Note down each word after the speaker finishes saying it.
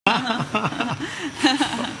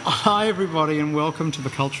Hi everybody and welcome to the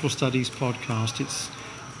Cultural Studies podcast. It's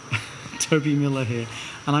Toby Miller here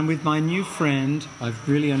and I'm with my new friend I've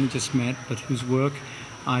really only just met but whose work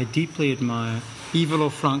I deeply admire,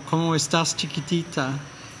 Ivalo Frank. ¿Cómo estás, chiquitita?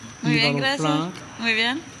 Muy bien, Ivalo gracias. Frank. Muy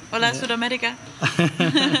bien. Hola, Sudamérica.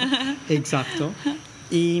 Exacto.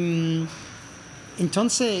 Y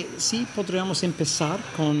entonces sí podríamos empezar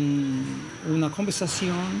con una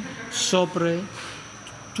conversación sobre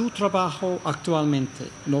tu trabajo actualmente,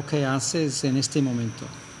 lo que haces en este momento.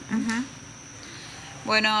 Uh-huh.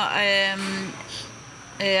 Bueno,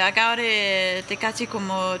 acabo de casi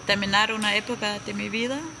como terminar una época de mi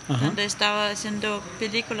vida donde estaba haciendo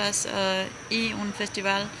películas y un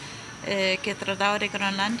festival que trataba de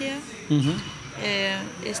Groenlandia. He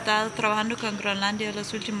estado trabajando con Groenlandia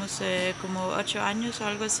los últimos como 8 años o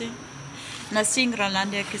algo así. Nací en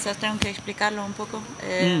Groenlandia, quizás tengo que explicarlo un poco.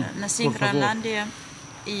 Nací en Groenlandia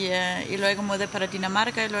y luego mudé para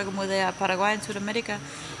Dinamarca y luego mudé a Paraguay en Sudamérica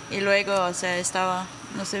y luego, o sea, estaba,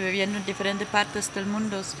 no sé, viviendo en diferentes partes del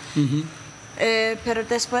mundo. Pero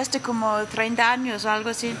después de como 30 años o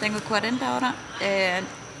algo así, tengo 40 ahora,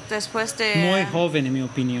 después de... Muy joven en mi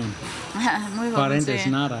opinión. Muy joven, 40 sí. es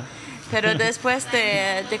nada. Pero después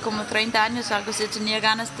de como 30 años o algo así, tenía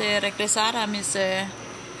ganas de regresar a mis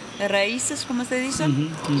raíces, como se dice.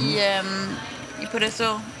 Y por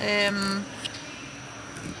eso...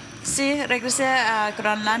 sí, regresé a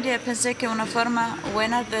Groenlandia. Pensé que una forma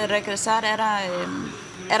buena de regresar era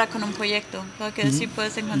con un proyecto, porque así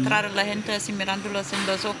puedes encontrar a la gente así mirándolos en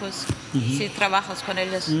los ojos si trabajas con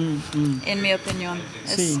ellos, en mi opinión.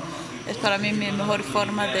 Sí. Es para mí mi mejor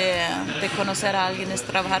forma de conocer a alguien, es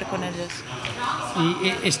trabajar con ellos.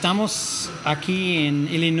 Y estamos aquí en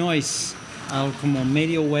Illinois, al como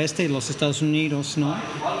medio oeste de los Estados Unidos, ¿no?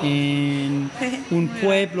 En un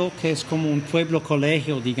pueblo que es como un pueblo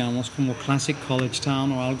colegio, digamos, como Classic College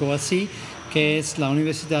Town o algo así, que es la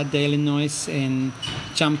Universidad de Illinois en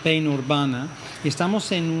Champaign-Urbana. Y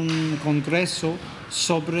estamos en un congreso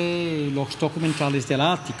sobre los documentales del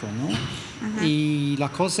Ártico, ¿no? Y la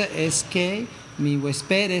cosa es que mi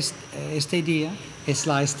huésped este día es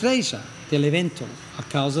la estrella del evento, a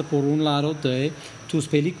causa, por un lado, de tus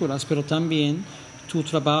películas, pero también tu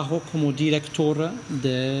trabajo como directora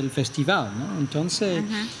del festival, ¿no? Entonces,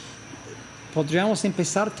 podríamos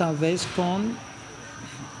empezar tal vez con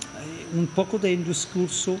un poco de un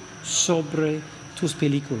discurso sobre tus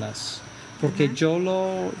películas, porque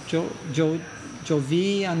yo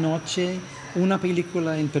vi anoche una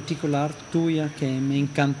película en particular tuya que me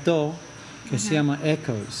encantó, que se llama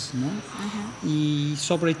Echoes, ¿no? Y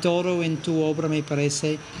sobre todo en tu obra me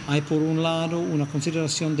parece hay por un lado una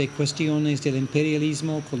consideración de cuestiones del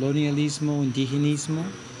imperialismo, colonialismo, indigenismo.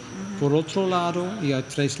 Por otro lado, y hay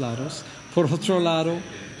 3 lados, por otro lado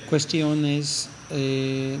cuestiones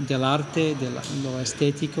del arte, de lo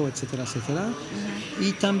estético, etcétera, etcétera.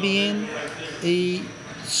 Y también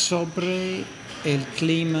sobre el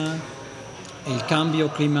clima, el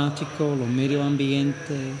cambio climático, lo medio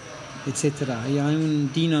ambiente, etcétera. Y hay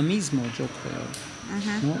un dinamismo, yo creo,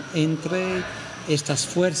 ¿no? Entre estas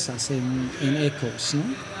fuerzas en Ecos, ¿no?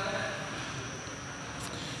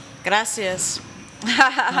 Gracias.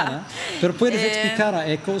 Nada. Pero puedes explicar a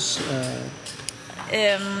Ecos.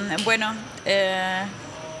 Bueno,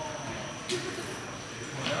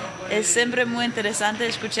 es siempre muy interesante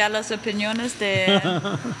escuchar las opiniones de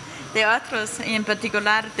otros, y en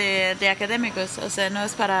particular de académicos. O sea, no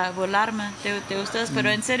es para burlarme de ustedes, pero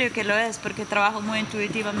en serio que lo es, porque trabajo muy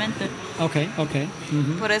intuitivamente. Okay.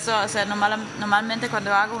 Por eso, o sea, normalmente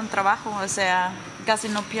cuando hago un trabajo, o sea, casi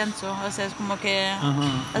no pienso. O sea, es como que...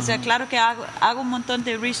 O sea, claro que hago un montón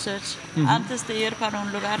de research antes de ir para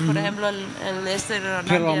un lugar, por ejemplo, el este de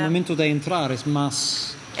Groenlandia. Pero al momento de entrar es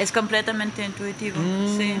más... Es completamente intuitivo,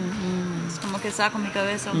 sí. Es como que saco mi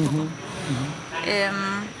cabeza un poco.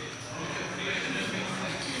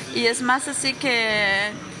 Y es más así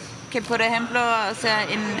que por ejemplo, o sea,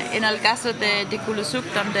 en el caso de Kulusuk,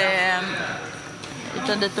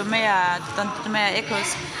 donde tomé a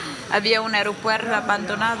Ecos, había un aeropuerto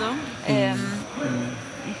abandonado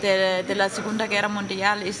de la Segunda Guerra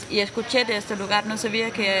Mundial, y escuché de este lugar, no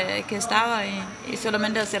sabía que estaba, y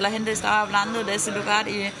solamente, o sea, la gente estaba hablando de ese lugar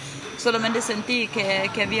y solamente sentí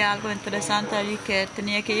que había algo interesante allí, que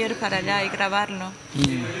tenía que ir para allá y grabarlo.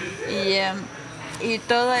 Y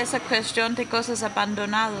toda esa cuestión de cosas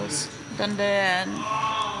abandonadas, donde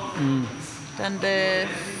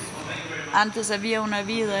antes había una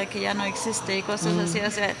vida que ya no existe y cosas así,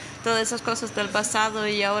 o sea, todas esas cosas del pasado,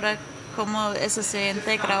 y ahora cómo eso se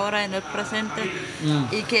integra ahora en el presente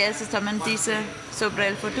y que eso también dice sobre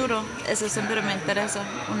el futuro. Eso siempre me interesa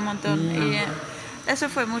un montón. Y eso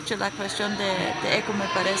fue mucho la cuestión de eco, me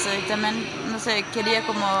parece. Y también, no sé, quería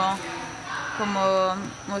como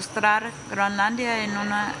mostrar Groenlandia en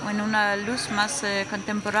una luz más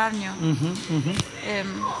contemporánea.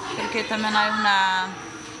 Porque también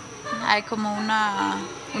hay como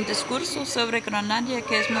un discurso sobre Groenlandia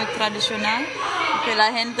que es muy tradicional, que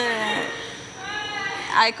la gente,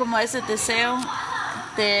 hay como ese deseo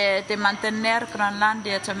de mantener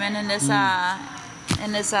Groenlandia también en esa,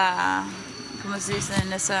 ¿cómo se dice?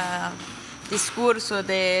 En ese discurso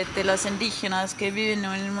de los indígenas que viven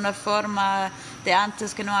en una forma de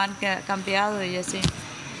antes que no han cambiado y así.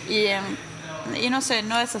 Y no sé,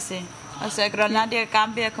 no es así. O sea, Groenlandia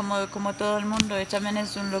cambia como todo el mundo y también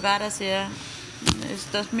es un lugar hacia...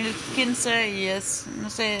 Es 2015 y es, no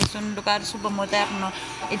sé, es un lugar súper moderno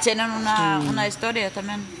y tienen una historia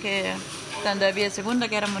también, que donde había Segunda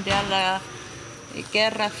Guerra Mundial, la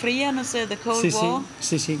Guerra Fría, no sé, the Cold War.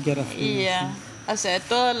 Sí, Guerra Fría. Y, o sea,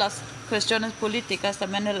 todas las cuestiones políticas,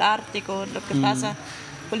 también el Ártico, lo que pasa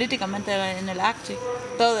políticamente en el Ártico,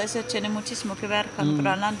 todo eso tiene muchísimo que ver con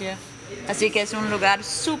Groenlandia. Así que es un lugar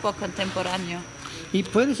súper contemporáneo. ¿Y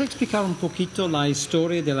puedes explicar un poquito la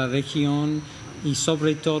historia de la región y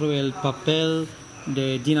sobre todo el papel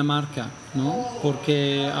de Dinamarca, ¿no?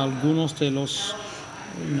 Porque algunos de los...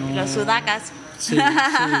 Los sudacas. Sí,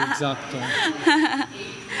 exacto.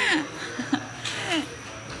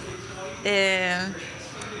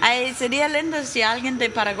 Sería lindo si alguien de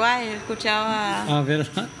Paraguay escuchaba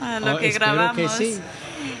lo que grabamos. Que sí.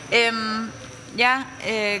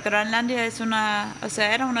 Groenlandia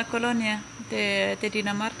era una colonia de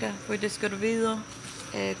Dinamarca, fue descubierto,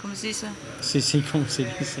 ¿cómo se dice? Sí, ¿cómo se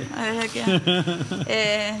dice?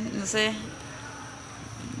 No sé,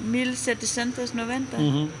 1790,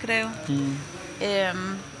 creo,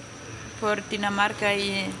 por Dinamarca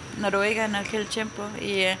y Noruega en aquel tiempo,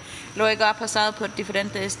 y luego ha pasado por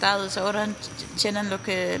diferentes estados. Ahora tienen lo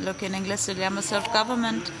que en inglés se llama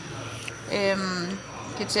self-government,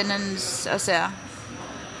 que tienen, o sea,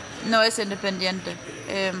 no es independiente.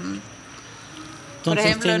 Entonces por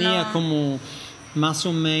ejemplo, tenía como más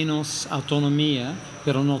o menos autonomía,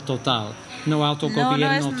 pero no total. No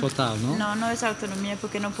autogobierno total, ¿no? No es autonomía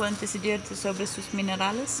porque no pueden decidir sobre sus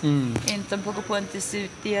minerales y tampoco pueden decidir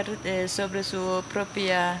sobre su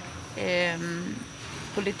propia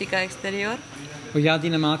política exterior. ¿O ya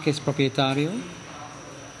Dinamarca es propietario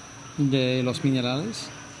de los minerales?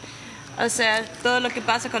 O sea, todo lo que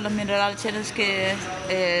pasa con los minerales tiene que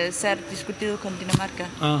ser discutido con Dinamarca.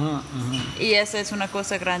 Y esa es una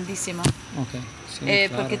cosa grandísima. Okay. Sí,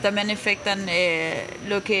 claro. Porque también afectan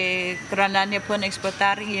lo que Groenlandia puede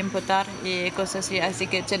exportar y importar y cosas así. Así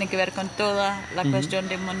que tiene que ver con toda la cuestión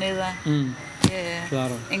de moneda en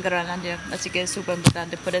Groenlandia. Así que es súper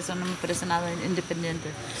importante. Por eso no me parece nada independiente.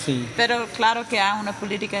 Sí. Pero claro que hay una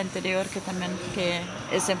política interior que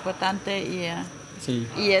es importante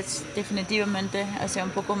y es definitivamente un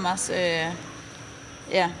poco más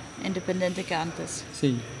independiente que antes.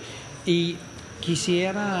 Sí. Y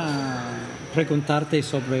quisiera preguntarte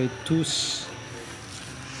sobre tus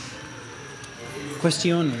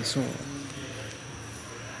cuestiones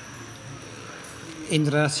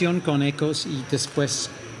en relación con Ecos y después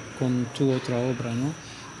con tu otra obra, ¿no?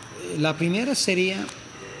 La primera sería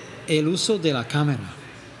el uso de la cámara.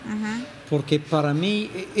 Porque para mí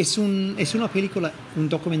es una película, un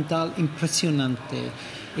documental impresionante,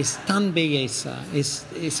 es tan belleza, es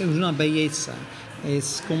una belleza,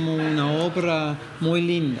 es como una obra muy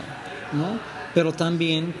linda, ¿no? Pero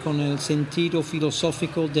también con el sentido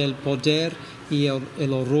filosófico del poder y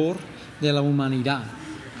el horror de la humanidad,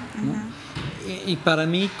 ¿no? Y para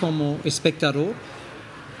mí como espectador,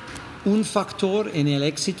 un factor en el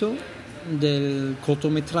éxito del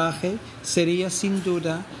cortometraje sería sin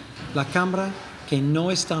duda la cámara que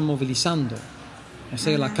no está movilizando, o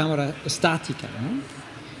sea, la cámara estática, ¿no?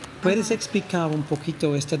 ¿Puedes explicar un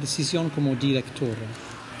poquito esta decisión como directora?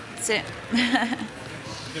 Sí.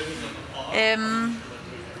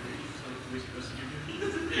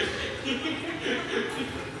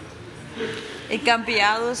 He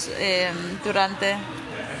cambiado durante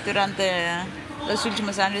los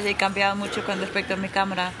últimos años, he cambiado mucho con respecto a mi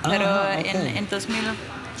cámara, pero en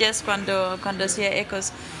 2010 cuando hacía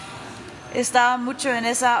Ecos, estaba mucho en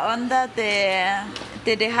esa onda de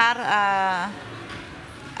dejar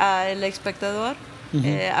al espectador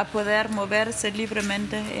a poder moverse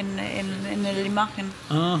libremente en la imagen.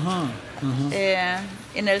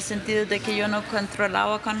 En el sentido de que yo no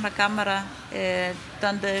controlaba con la cámara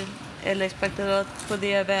donde el espectador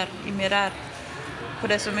podía ver y mirar.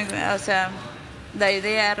 Por eso, o sea, la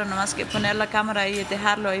idea era nomás que poner la cámara y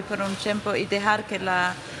dejarlo ahí por un tiempo y dejar que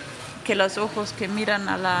los ojos que miran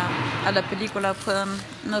a la película puedan,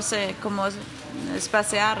 no sé, como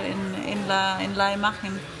espaciar en la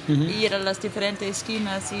imagen, y ir a las diferentes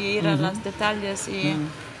esquinas y ir a los detalles y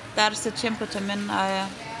darse tiempo también a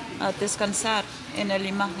descansar en la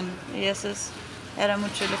imagen. Y eso era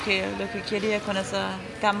mucho lo que quería con esa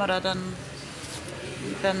cámara tan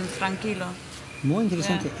tranquilo. Muy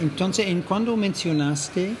interesante. Yeah. Entonces, en cuando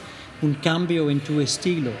mencionaste un cambio en tu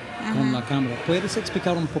estilo con la cámara, ¿puedes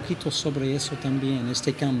explicar un poquito sobre eso también,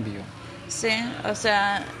 este cambio? Sí, o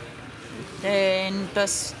sea, en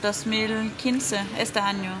 2015, este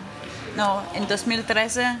año, no, en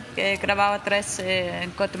 2013, que grababa 3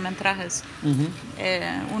 cortometrajes.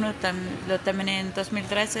 Uno lo terminé en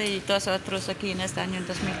 2013 y 2 otros aquí en este año, en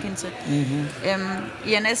 2015.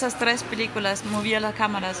 Y en esas 3 películas movía las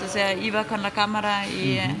cámaras, o sea, iba con la cámara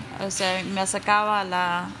y o sea, me acercaba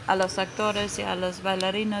a los actores y a los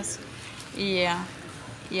bailarinos y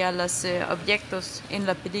a los objetos en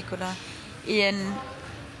la película.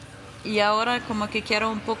 Y ahora como que quiero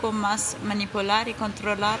un poco más manipular y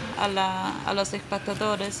controlar a los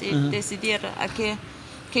espectadores y decidir a qué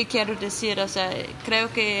quiero decir. O sea,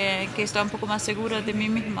 creo que estoy un poco más segura de mí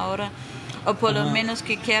misma ahora, o por lo menos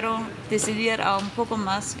que quiero decidir un poco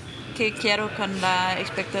más qué quiero con la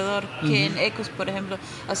espectador, que en Ecos, por ejemplo.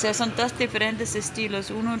 O sea, son 2 diferentes estilos.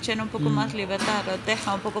 Uno tiene un poco más libertad, o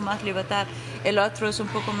deja un poco más libertad. El otro es un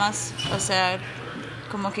poco más, o sea,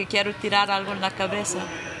 como que quiero tirar algo en la cabeza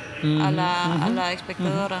a la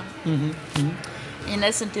espectadora. Y en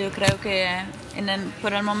ese sentido creo que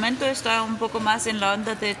por el momento está un poco más en la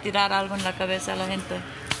onda de tirar algo en la cabeza a la gente.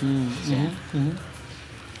 Sí.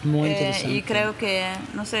 Muy interesante. Y creo que,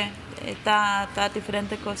 no sé, está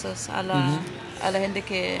diferentes cosas a la gente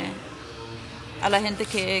que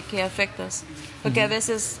afectas. Porque a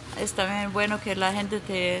veces es también bueno que la gente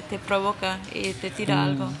te provoca y te tira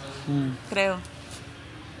algo, creo.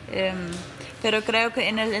 Pero creo que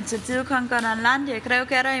en el sentido con Greenlandia, creo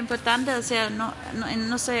que era importante, o sea,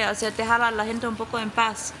 no sé, o sea, dejar a la gente un poco en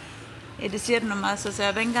paz y decir nomás, o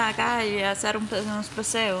sea, venga acá y hacer un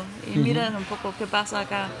paseo y miren un poco qué pasa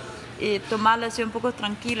acá y tomarlo así un poco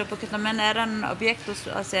tranquilo, porque también eran objetos,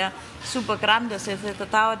 o sea, súper grandes, se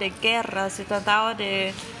trataba de guerras, se trataba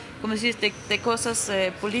de, como decís, de cosas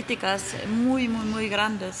políticas muy, muy, muy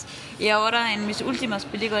grandes. Y ahora en mis últimas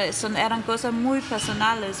películas eran cosas muy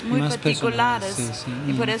personales, muy más particulares. Sí.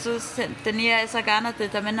 Y por eso tenía esa ganas de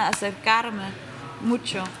también acercarme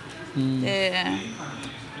mucho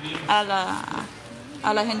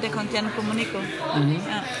a la gente con quien comunico.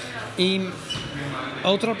 Y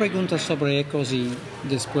otra pregunta sobre Ecos, y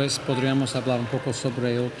después podríamos hablar un poco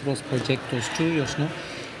sobre otros proyectos tuyos, ¿no?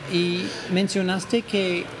 Y mencionaste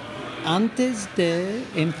que antes de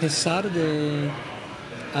empezar de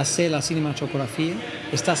hacer la cinematografía,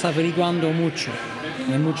 estás averiguando mucho,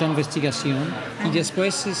 hay mucha investigación, y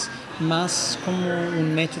después es más como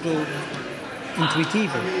un método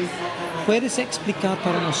intuitivo. ¿Puedes explicar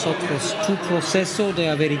para nosotros tu proceso de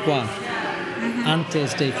averiguar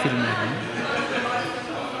antes de filmar?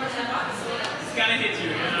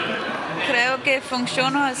 Creo que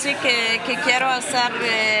funciona así, que quiero hacer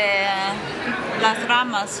las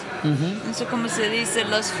ramas, no sé cómo se dice,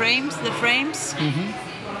 the frames.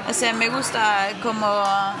 O sea, me gusta como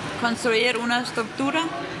construir una estructura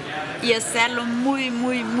y hacerlo muy,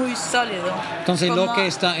 muy, muy sólido. Entonces, como, lo que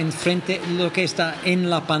está enfrente, lo que está en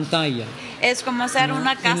la pantalla. Es como hacer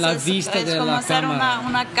una casa, en la vista es de como la hacer cámara.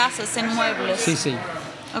 Una casa sin muebles. Sí.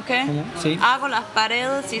 Okay. Sí. Hago las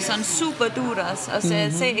paredes y son súper duras, o sea,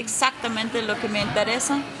 sé exactamente lo que me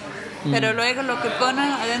interesa, pero luego lo que ponen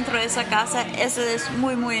adentro de esa casa, eso es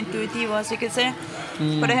muy, muy intuitivo, así que sé.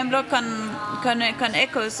 Por ejemplo, con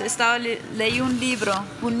Ecos leí un libro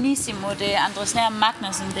buenísimo de Andrés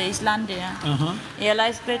Magnussen de Islandia, y él ha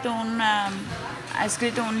escrito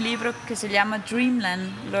un libro que se llama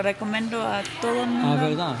Greenland. Lo recomiendo a todo el mundo.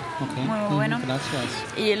 ¿Verdad? Okay. Muy bueno.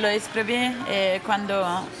 Gracias. Y lo escribí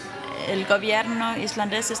cuando el gobierno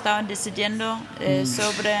islandés estaba decidiendo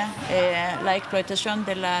sobre la explotación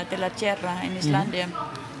de la tierra en Islandia.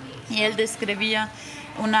 Y él describía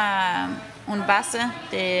un base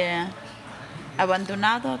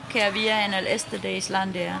abandonado que había en el este de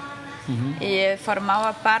Islandia. Y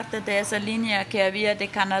formaba parte de esa línea que había de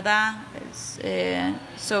Canadá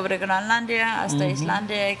sobre Groenlandia hasta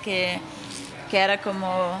Islandia, que era como,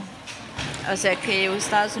 o sea, que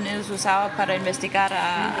Estados Unidos usaba para investigar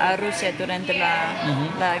a Rusia durante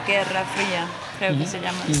la Guerra Fría, creo que se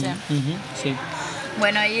llama así. Sí.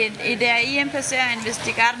 Bueno, y de ahí empecé a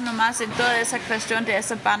investigar nomás en toda esa cuestión de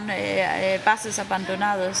esas bases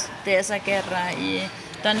abandonadas de esa guerra y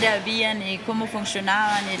dónde habían y cómo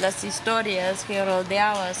funcionaban y las historias que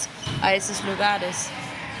rodeaban a esos lugares.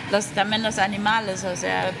 También los animales, o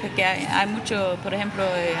sea, porque hay mucho, por ejemplo,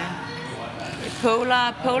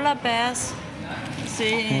 polar bears.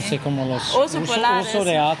 Sí. No sé, como los oso polares,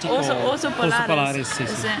 oso polares, sí.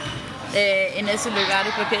 En ese lugar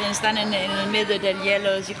porque están en el medio del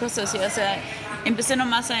hielo y cosas así. O sea, empecé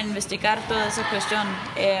nomás a investigar toda esa cuestión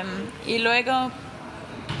y luego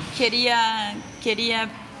quería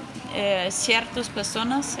ciertas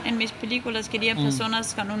personas en mis películas, quería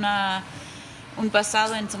personas con un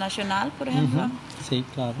pasado internacional, por ejemplo. Sí,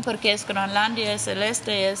 claro. Porque es Groenlandia, es el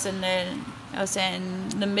este, es en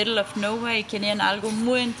the middle of nowhere y querían algo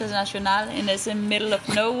muy internacional en ese middle of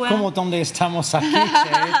nowhere. Como donde estamos aquí, de hecho.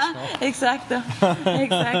 Exacto.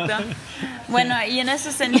 Bueno, y en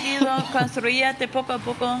ese sentido construía de poco a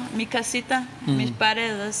poco mi casita, mis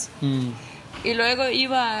paredes. Y luego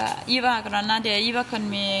iba a Groenlandia, iba con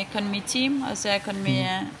mi team, o sea, con mi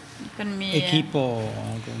equipo,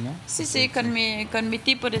 ¿no? Sí, con mi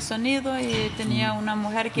tipo de sonido y tenía una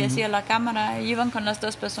mujer que hacía la cámara, iban con las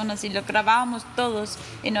dos personas y lo grabábamos todos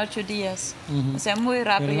en 8 días. O sea, muy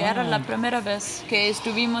rápido. Era la primera vez que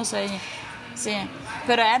estuvimos ahí. Sí,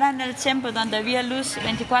 pero era en el tiempo donde había luz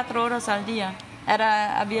 24 horas al día.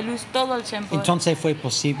 Había luz todo el tiempo. Entonces fue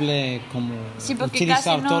posible como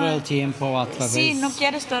utilizar todo el tiempo a través. Sí, no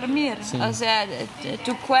quieres dormir. Sí. O sea,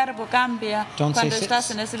 tu cuerpo cambia. Entonces, cuando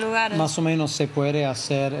estás en ese lugar. Más o menos se puede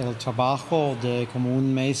hacer el trabajo de como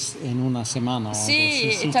un mes en una semana.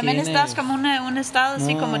 Sí, y también estás como un estado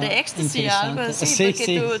así como de éxtasis, algo así,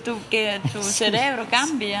 sí, porque tu cerebro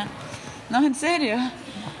cambia. No, en serio.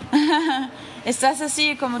 Estás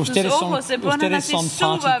así como tus ojos se ponen así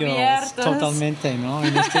subabiertos. Totalmente, ¿no?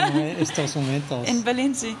 En estos momentos. En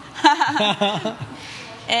Berlín, sí.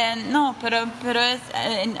 No, pero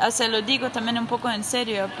o sea, lo digo también un poco en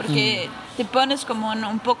serio, porque te pones como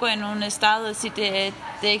un poco en un estado así de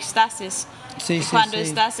éxtasis cuando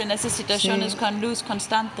estás en esas situaciones con luz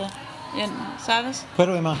constante. ¿Sabes?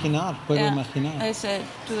 Puedo imaginar.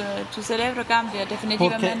 Tu cerebro cambia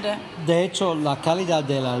definitivamente. Porque, de hecho, la calidad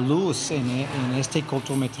de la luz en este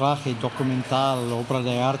cortometraje documental, obra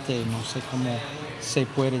de arte, no sé cómo se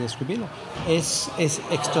puede describirlo, es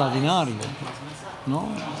extraordinario, ¿no?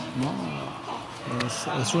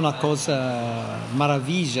 Es una cosa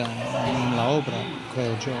maravilla en la obra,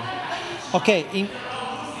 creo yo. Ok,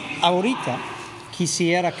 ahorita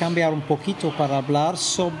quisiera cambiar un poquito para hablar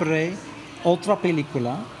sobre otra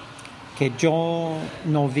película que yo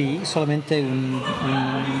no vi, solamente un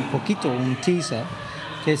poquito, un teaser,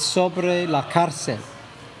 que es sobre la cárcel,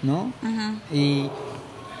 ¿no? Y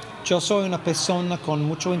yo soy una persona con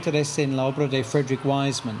mucho interés en la obra de Frederick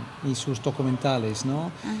Wiseman y sus documentales,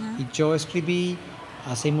 ¿no? Y yo escribí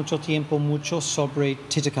hace mucho tiempo mucho sobre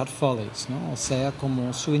Titicut Follies, ¿no? O sea,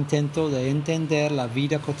 como su intento de entender la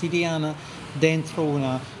vida cotidiana dentro de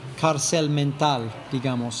una cárcel mental,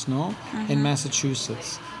 digamos, ¿no? En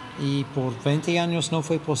Massachusetts. Y por 20 años no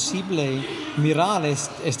fue posible mirar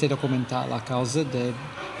este documental a causa de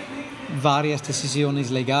varias decisiones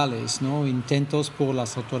legales, ¿no? Intentos por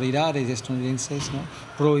las autoridades estadounidenses, ¿no?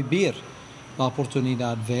 Prohibir la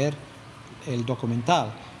oportunidad de ver el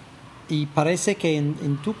documental. Y parece que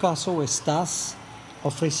en tu caso estás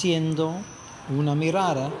ofreciendo una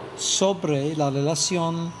mirada sobre la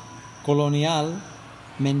relación colonial,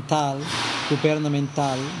 mental,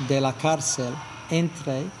 gubernamental de la cárcel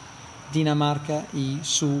entre Dinamarca y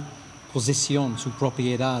su posesión, su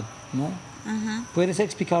propiedad, ¿no? ¿Puedes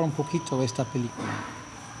explicar un poquito esta película?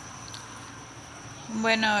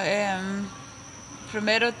 Bueno,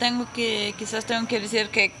 primero quizás tengo que decir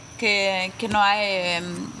que no hay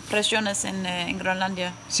presiones en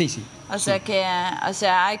Groenlandia. Sí. O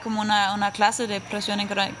sea, hay como una clase de presión en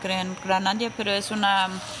Groenlandia, pero es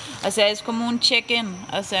es como un check-in,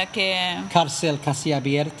 o sea que... ¿Cárcel casi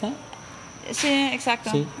abierta? Sí,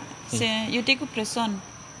 exacto. Sí, yo digo prisión.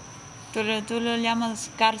 Tú lo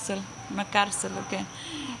llamas cárcel, una cárcel, ¿ok?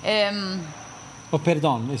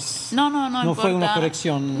 Perdón, no fue una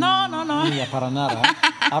corrección mía para nada.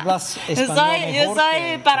 ¿Hablas español mejor? Yo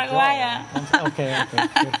soy paraguaya. Ok,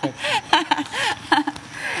 perfecto.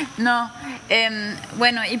 No,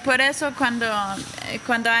 bueno, y por eso cuando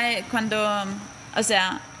o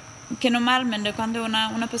sea, que normalmente cuando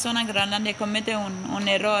una persona en Groenlandia comete un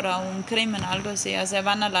error o un crimen o algo así, o sea,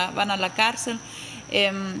 van a la cárcel,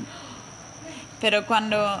 pero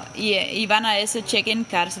cuando y van a ese check-in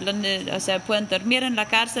cárcel, donde, o sea, pueden dormir en la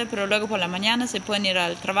cárcel, pero luego por la mañana se pueden ir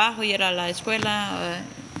al trabajo, ir a la escuela,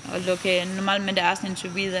 o lo que normalmente hacen en su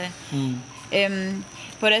vida.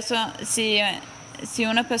 Por eso, si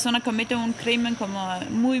una persona comete un crimen como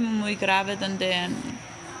muy, muy grave,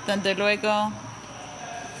 donde luego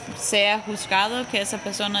sea juzgado que esa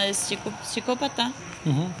persona es psicópata,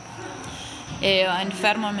 o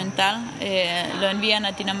enfermo mental, lo envían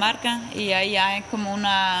a Dinamarca y ahí hay como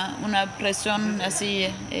una prisión así,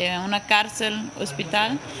 una cárcel,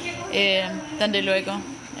 hospital, donde luego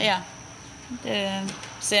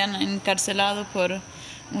sean encarcelados por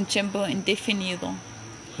un tiempo indefinido.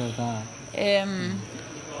 ¿Verdad?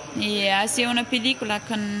 Y ha sido una película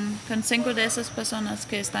con 5 de esas personas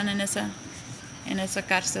que están en esa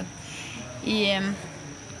cárcel. Y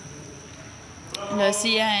lo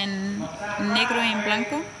hacía en negro y en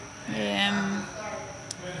blanco.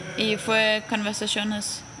 Y fue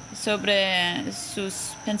conversaciones sobre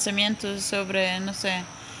sus pensamientos, sobre, no sé,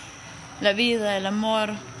 la vida, el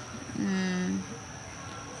amor,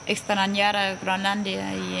 extrañar a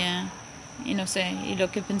Groenlandia y no sé, y lo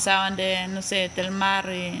que pensaban de, no sé, del mar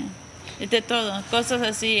y de todo, cosas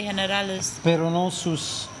así generales. Pero no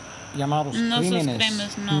sus llamados no crímenes. Sus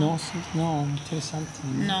crímenes, no. No, interesante.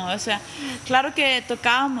 No, o sea, claro que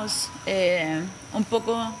tocábamos un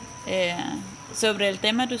poco sobre el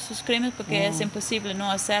tema de sus crímenes, porque es imposible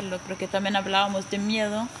no hacerlo, porque también hablábamos de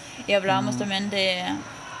miedo y hablábamos también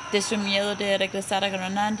de su miedo de regresar a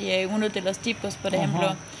Groenlandia. Y uno de los tipos, por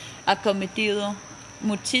ejemplo, ha cometido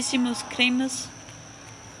muchísimos crímenes,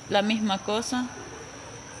 la misma cosa.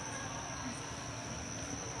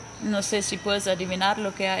 No sé si puedes adivinar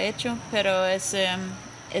lo que ha hecho, pero es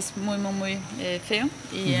muy, muy, muy feo.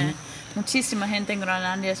 Y muchísima gente en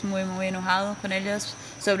Groenlandia es muy, muy enojado con ellos,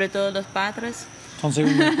 sobre todo los padres. Entonces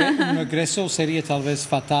un regreso sería tal vez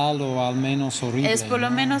fatal o al menos horrible. Es por lo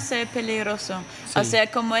menos peligroso. Sí. O sea,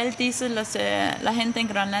 como él dice, la gente en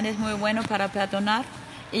Groenlandia es muy buena para perdonar.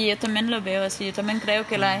 Y yo también lo veo así. Yo también creo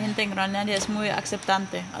que la gente en Groenlandia es muy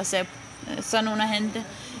aceptante. O sea, son una gente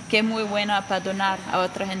que es muy buena a perdonar a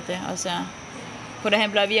otra gente. O sea, por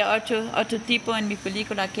ejemplo, había otro tipo en mi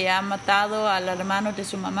película que ha matado al hermano de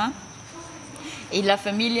su mamá. Y la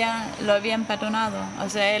familia lo habían perdonado. O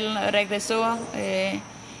sea, él regresó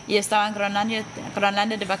y estaba en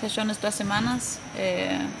Groenlandia de vacaciones 2 semanas.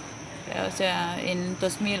 O sea, en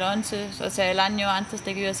 2011, o sea, el año antes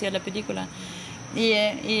de que yo hacía la película. Y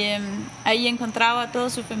ahí encontraba a toda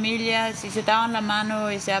su familia, y se daban la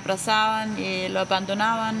mano y se abrazaban y lo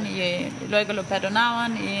abandonaban y luego lo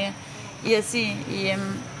perdonaban y así.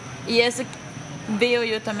 Y ese veo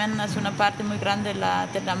yo también es una parte muy grande de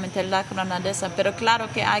la mentalidad groenlandesa. Pero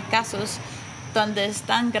claro que hay casos donde es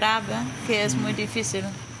tan grave que es muy difícil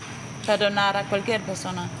perdonar a cualquier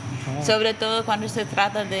persona. Sobre todo cuando se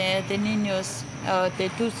trata de niños, o de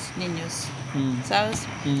tus niños, ¿sabes?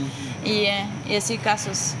 Y así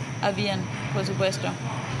casos habían, por supuesto.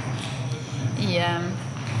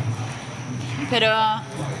 Pero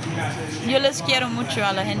yo les quiero mucho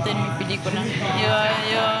a la gente en mi película.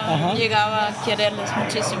 Yo llegaba a quererles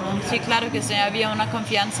muchísimo. Sí, claro que sí, había una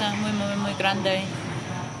confianza muy, muy, muy grande.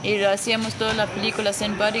 Y lo hacíamos toda la película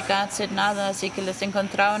sin bodyguards, sin nada, así que les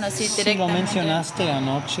encontraban así directamente. Sí, lo mencionaste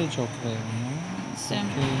anoche, yo creo, ¿no? Sí.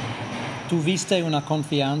 Porque tuviste una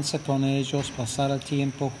confianza con ellos, pasar el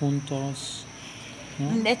tiempo juntos,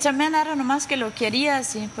 ¿no? También era nomás que lo quería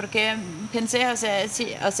así, porque pensé, o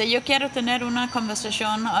sea, yo quiero tener una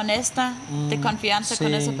conversación honesta de confianza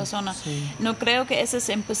con esa persona. Sí. No creo que eso es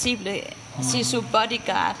imposible si su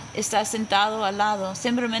bodyguard está sentado al lado.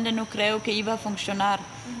 Simplemente no creo que iba a funcionar.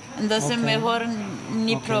 Entonces mejor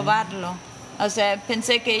ni probarlo. O sea,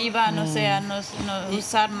 pensé que iba, no sé, a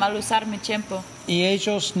mal usar mi tiempo. ¿Y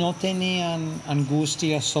ellos no tenían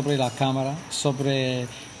angustia sobre la cámara, sobre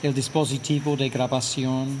el dispositivo de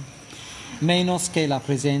grabación, menos que la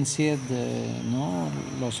presencia de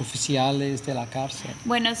los oficiales de la cárcel?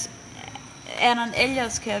 Bueno, eran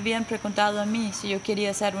ellos que habían preguntado a mí si yo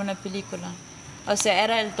quería hacer una película. O sea,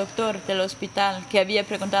 era el doctor del hospital que había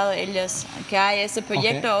preguntado a ellos que hay ese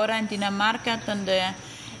proyecto ahora en Dinamarca, donde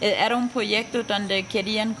era un proyecto donde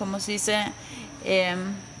querían, como se dice,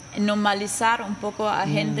 normalizar un poco a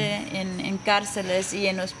gente en cárceles y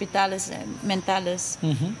en hospitales mentales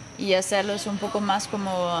y hacerlos un poco más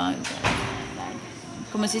como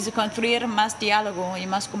se dice, construir más diálogo y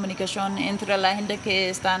más comunicación entre la gente que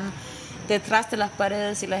están detrás de las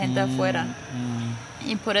paredes y la gente afuera.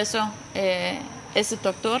 Y por eso ese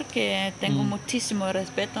doctor, que tengo muchísimo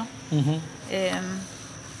respeto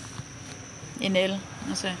en él,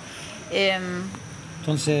 no sé.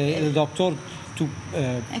 Entonces, el doctor,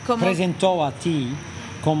 presentó a ti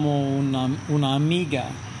como una amiga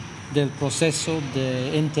del proceso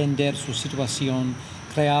de entender su situación,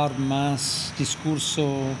 crear más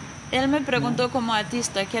discurso. Él me preguntó como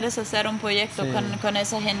artista, ¿quieres hacer un proyecto con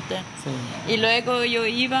esa gente? Sí. Y luego yo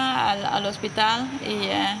iba al hospital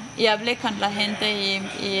y hablé con la gente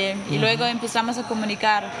y luego empezamos a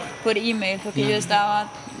comunicar por email, porque yo estaba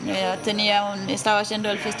haciendo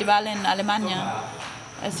el festival en Alemania,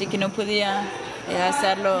 así que no podía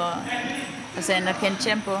hacerlo, o sea, en aquel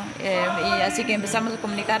tiempo. Y así que empezamos a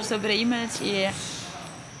comunicar sobre emails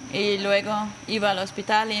y luego iba al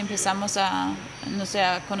hospital y empezamos a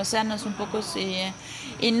conocernos un poco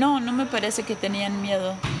y no me parece que tenían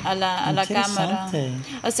miedo a la cámara.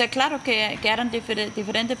 O sea, claro que eran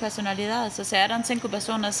diferentes personalidades, o sea, eran 5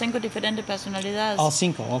 personas, 5 diferentes personalidades.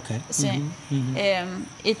 5, ok. Sí.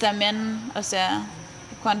 Y también, o sea,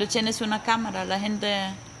 cuando tienes una cámara, la gente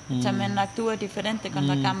también actúa diferente con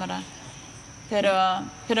la cámara.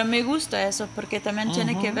 Pero me gusta eso, porque también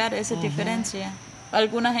tiene que ver esa diferencia.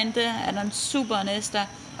 Alguna gente eran súper honesta,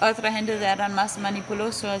 otra gente eran más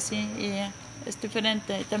manipuloso así, y es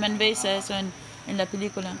diferente. También ves eso en la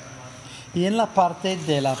película. Y en la parte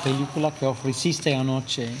de la película que ofreciste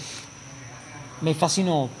anoche, me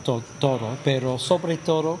fascinó todo, pero sobre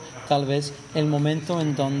todo tal vez el momento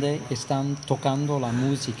en donde están tocando la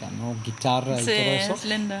música, ¿no? Guitarra y todo eso. Es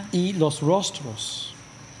lindo. Y los rostros,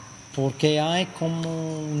 porque hay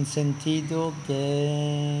como un sentido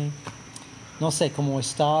de, no sé, como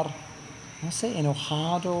estar, no sé,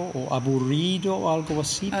 enojado o aburrido o algo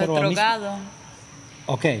así. Pero drogado.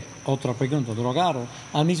 Ok, otra pregunta, drogado.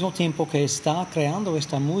 Al mismo tiempo que está creando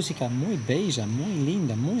esta música muy bella, muy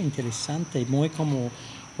linda, muy interesante, muy como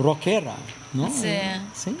rockera, ¿no? Sí,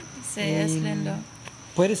 es lindo.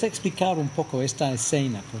 ¿Puedes explicar un poco esta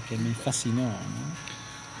escena? Porque me fascinó, ¿no?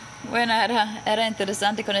 Bueno, era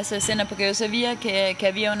interesante con esa escena porque yo sabía que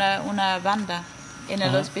había una banda en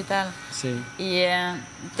el hospital. Sí. Y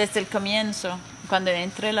desde el comienzo, cuando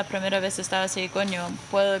entré la primera vez, estaba así, coño,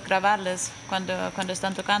 puedo grabarles cuando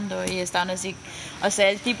están tocando. Y estaban así, o sea,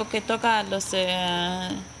 el tipo que toca los the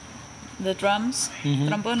drums,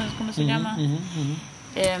 trombones, ¿cómo se llama?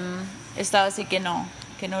 Estaba así que no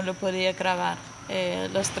lo podía grabar.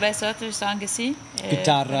 Los 3 otros estaban que sí.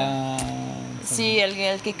 Guitarra. Sí,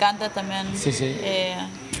 el que canta también. Sí.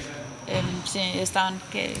 Sí, estaban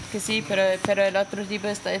que sí, pero el otro tipo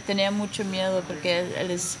tenía mucho miedo porque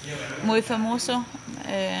él es muy famoso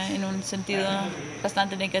en un sentido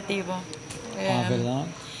bastante negativo. ¿Verdad?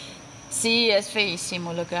 Sí, es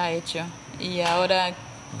feísimo lo que ha hecho y ahora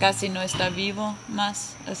casi no está vivo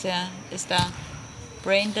más, o sea, está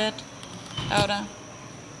brain dead ahora,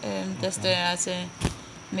 desde hace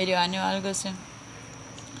medio año, algo así.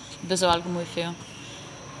 Empezó algo muy feo.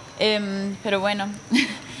 Pero bueno.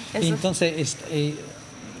 Entonces,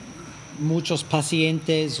 muchos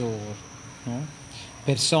pacientes o, ¿no?,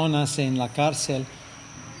 personas en la cárcel,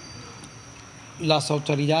 las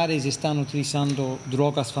autoridades están utilizando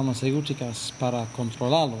drogas farmacéuticas para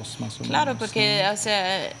controlarlos, más o menos. Claro, porque, ¿no?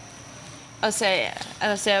 O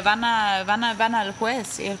sea, van al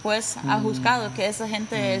juez y el juez ha juzgado que esa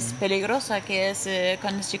gente es peligrosa, que es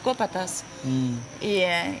con psicópatas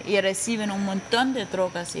y reciben un montón de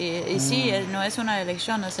drogas y sí, no es una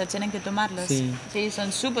elección, o sea, tienen que tomarlas. Sí,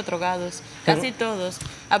 son súper drogados, casi todos,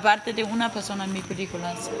 aparte de una persona en mis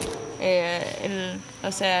películas.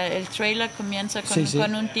 El trailer comienza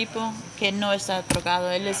con un tipo que no está drogado,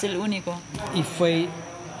 él es el único. ¿Y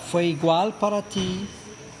fue igual para ti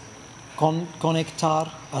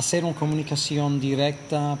conectar, hacer una comunicación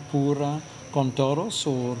directa, pura con todos,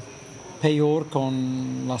 o peor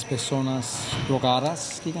con las personas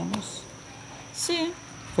drogadas, digamos? Sí.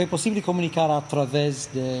 ¿Fue posible comunicar a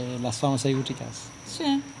través de las farmacéuticas?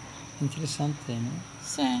 Sí. Interesante, ¿no?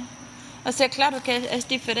 Sí. O sea, claro que es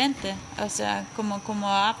diferente, o sea,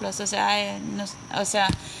 como hablas, o sea,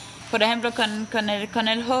 por ejemplo, con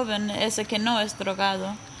el joven ese que no es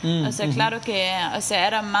drogado, o sea, claro que, o sea,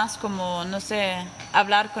 era más como, no sé,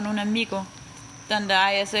 hablar con un amigo, donde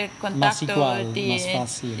hay ese contacto más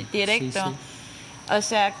fácil. directo. Sí. O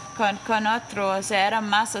sea, con otro, o sea, era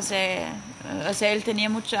más, o sea, él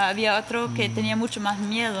había otro que tenía mucho más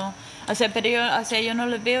miedo. O sea, pero yo no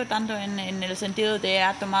lo veo tanto en el sentido de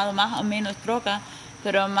ha tomado más o menos droga,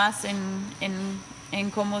 pero más en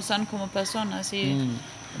cómo son como personas.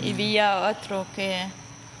 Y vi a otro que,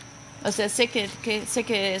 o sea, sé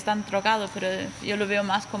que están drogados, pero yo lo veo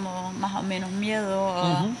más como más o menos miedo,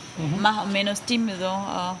 o más o menos tímido,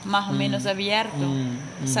 o más o menos abierto,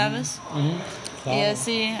 ¿sabes? Claro.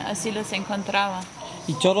 Y así los encontraba.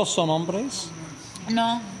 ¿Y todos son hombres?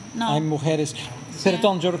 No, no. Hay mujeres.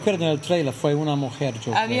 Perdón, yo recuerdo en el trailer fue una mujer.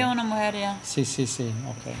 Había una mujer ya. Sí,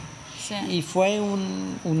 ok. Sí. ¿Y fue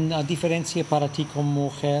una diferencia para ti como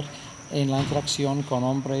mujer en la interacción con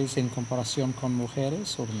hombres en comparación con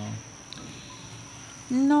mujeres o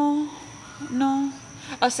no? No.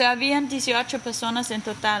 O sea, habían 18 personas en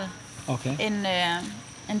total. Okay.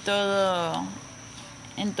 En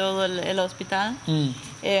todo el hospital.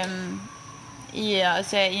 Y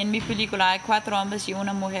en mi película hay 4 hombres y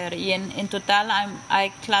una mujer. Y en total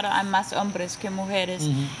hay más hombres que mujeres.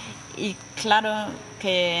 Y claro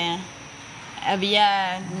que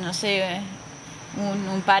había, no sé,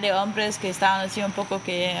 un par de hombres que estaban así un poco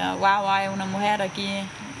que, wow, hay una mujer aquí.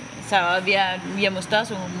 O sea, habíamos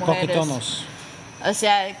todas mujeres. Coquetonos. O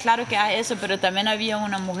sea, claro que hay eso, pero también había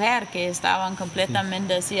una mujer que estaban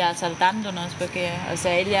completamente así asaltándonos, porque, o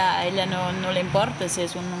sea, ella no le importa si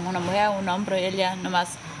es una mujer o un hombre, ella nomás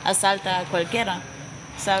asalta a cualquiera,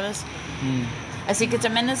 ¿sabes? Así que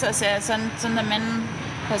también o sea, son también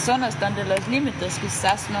personas donde los límites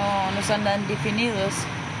quizás no son tan definidos.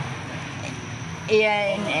 Y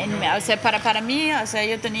o sea, para mí, o sea,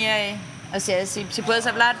 yo tenía... O sea, si puedes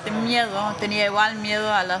hablar de miedo, tenía igual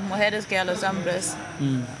miedo a las mujeres que a los hombres.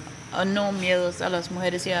 O no miedos a las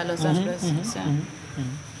mujeres y a los hombres. O sea.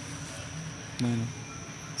 Bueno.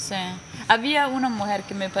 Sí. Había una mujer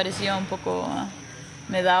que me parecía un poco...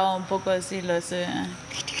 Me daba un poco así los... ¿Verdad?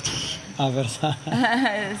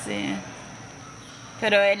 Sí.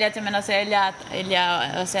 Pero ella también, o sea, ella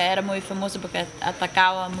o sea, era muy famosa porque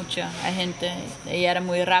atacaba mucho a gente. Ella era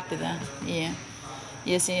muy rápida.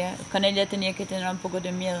 Y así, con ella tenía que tener un poco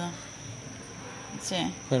de miedo.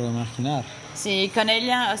 Sí. Pero imaginar. Sí, con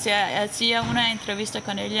ella, o sea, hacía una entrevista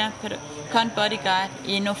con ella, pero con bodyguard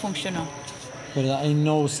y no funcionó. ¿Verdad? ¿Y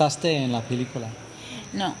no usaste en la película?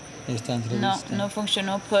 No. Esta entrevista. No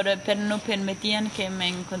funcionó, pero no permitían que me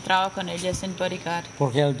encontraba con ella sin bodyguard.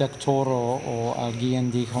 Porque el doctor o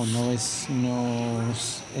alguien dijo no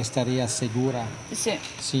estaría segura. Sí.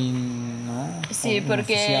 Sin, ¿no? Sí,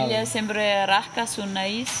 porque ella siempre rasca su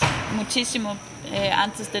nariz muchísimo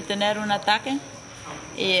antes de tener un ataque.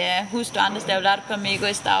 Y justo antes de hablar conmigo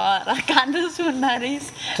estaba rascando su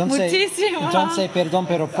nariz muchísimo. Entonces, perdón,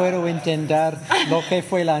 pero puedo entender lo que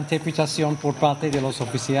fue la interpretación por parte de los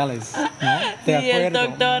oficiales, ¿no? Sí, el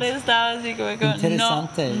doctor estaba así como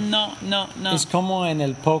interesante. No. Es como en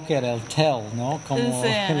el póker, el tell, ¿no? Como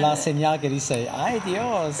la señal que dice, ¡ay,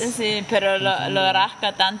 Dios! Sí, pero lo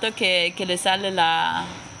rasca tanto que le sale la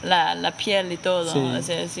piel y todo. Sí. O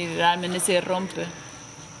sea, si realmente se rompe.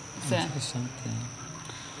 Sí. Interesante.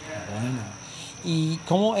 Bueno. ¿Y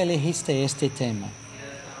cómo elegiste este tema?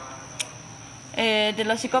 De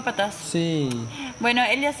los psicópatas. Sí. Bueno,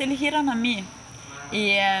 ellas eligieron a mí.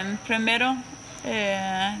 Y primero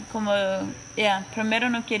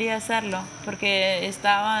no quería hacerlo porque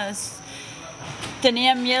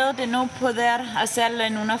tenía miedo de no poder hacerlo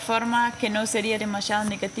en una forma que no sería demasiado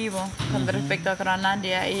negativo con respecto a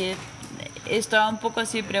Groenlandia. Y estaba un poco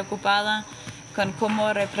así preocupada con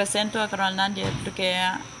cómo represento a Groenlandia, porque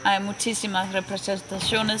hay muchísimas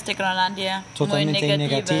representaciones de Groenlandia totalmente muy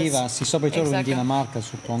negativas, y sobre todo en Dinamarca,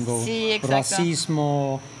 supongo. Sí,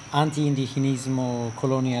 racismo, anti-indigenismo,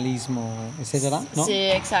 colonialismo, etcétera, ¿no? Sí,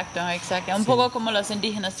 exacto. Un poco como los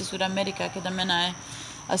indígenas de Sudamérica, que también hay,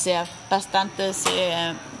 o sea, bastantes,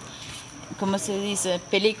 ¿cómo se dice?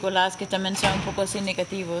 Películas que también son un poco así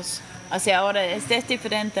negativos. O sea, ahora es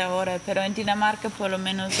diferente ahora, pero en Dinamarca por lo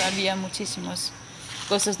menos había muchísimas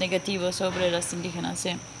cosas negativas sobre los indígenas,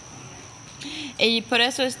 sí. Y por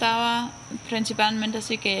eso estaba principalmente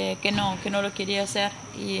así que no lo quería hacer.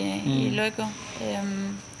 Y luego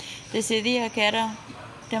decidí que era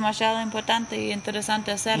demasiado importante y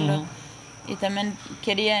interesante hacerlo. Y también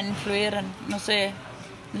quería influir en, no sé,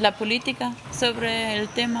 la política sobre el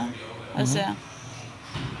tema. O sea,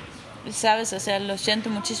 ¿sabes? O sea, lo siento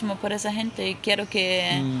muchísimo por esa gente y quiero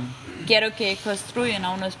que construyan a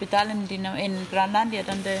un hospital en Groenlandia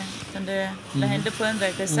donde la gente pueda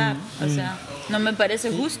regresar. O sea, no me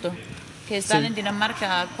parece justo que están en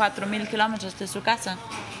Dinamarca a 4.000 kilómetros de su casa.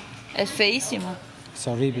 Es feísimo. Es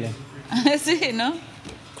horrible. Sí, ¿no?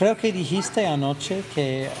 Creo que dijiste anoche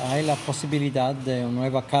que hay la posibilidad de una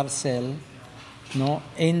nueva cárcel, ¿no?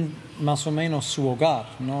 En más o menos su hogar,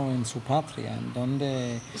 ¿no? En su patria, en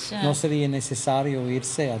donde no sería necesario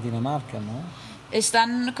irse a Dinamarca, ¿no?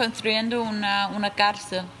 Están construyendo una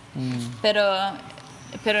cárcel, pero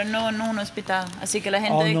no un hospital. Así que la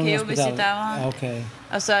gente que yo visitaba,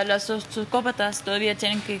 o sea, los psicópatas todavía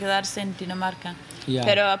tienen que quedarse en Dinamarca.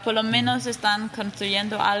 Pero por lo menos están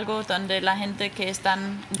construyendo algo donde la gente que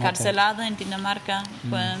están encarcelada en Dinamarca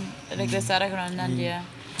pueden regresar a Groenlandia.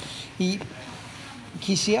 Y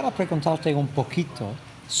quisiera preguntarte un poquito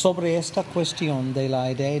sobre esta cuestión de la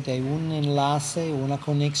idea de un enlace, una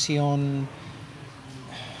conexión,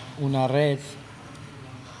 una red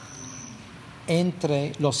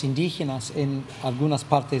entre los indígenas en algunas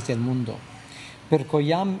partes del mundo. Pero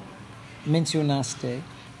ya mencionaste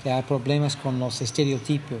que hay problemas con los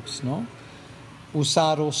estereotipos, ¿no?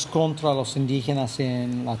 Usados contra los indígenas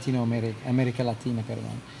en América Latina,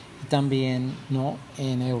 y también, ¿no?,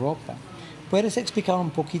 en Europa. ¿Puedes explicar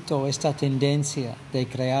un poquito esta tendencia de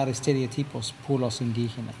crear estereotipos por los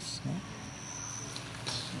indígenas, ¿no?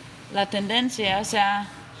 La tendencia, o sea,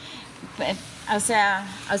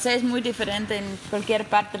 es muy diferente en cualquier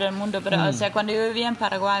parte del mundo, pero o sea, cuando yo vivía en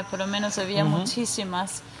Paraguay, por lo menos había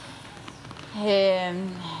muchísimas,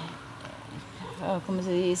 ¿cómo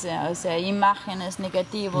se dice? O sea, imágenes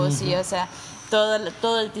negativas y, o sea,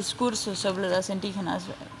 todo el discurso sobre los indígenas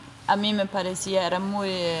a mí me parecía era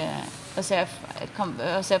muy, o sea,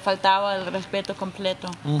 faltaba el respeto completo.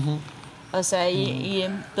 O sea, y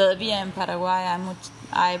todavía en Paraguay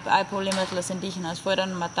hay problemas. Los indígenas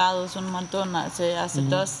fueron matados un montón hace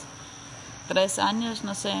 2-3 años,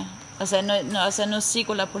 no sé. O sea, no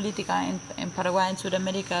sigo la política en Paraguay, en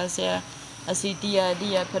Sudamérica, o sea, así día a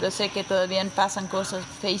día, pero sé que todavía pasan cosas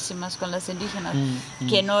feísimas con los indígenas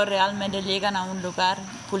que no realmente llegan a un lugar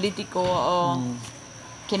político o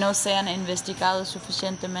que no sean investigados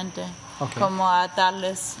suficientemente como a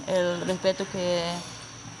darles el respeto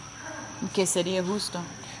que sería justo.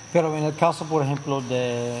 Pero en el caso, por ejemplo,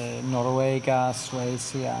 de Noruega,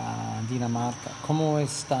 Suecia, Dinamarca, ¿cómo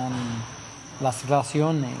están las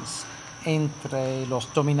relaciones entre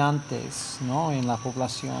los dominantes, ¿no?, en la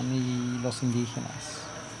población y los indígenas?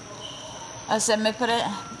 O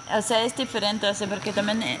sea, es diferente, o sea, porque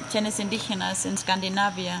también tienes indígenas en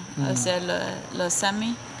Escandinavia, o sea, los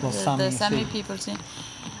Sami, los Sami sí. people, sí.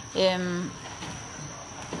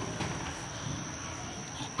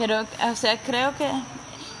 Pero, o sea, creo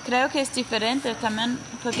que es diferente también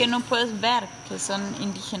porque no puedes ver que son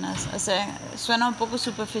indígenas. O sea, suena un poco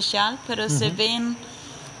superficial, pero se ven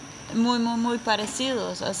muy, muy, muy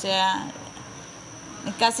parecidos. O sea,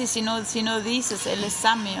 casi si no dices él es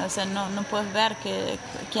Sami, o sea, no puedes ver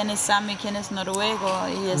quién es Sami, quién es noruego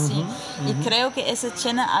y así. Y creo que eso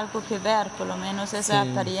tiene algo que ver, por lo menos esa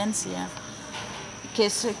apariencia.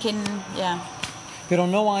 Pero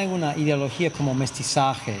no hay una ideología como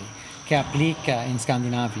mestizaje que aplica en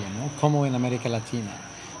Escandinavia, ¿no?, como en América Latina.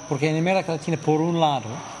 Porque en América Latina, por un lado,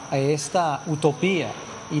 hay esta utopía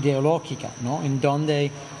ideológica, ¿no?, en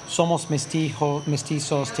donde somos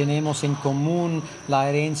mestizos, tenemos en común la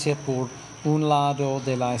herencia por un lado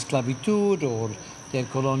de la esclavitud o del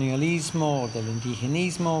colonialismo o del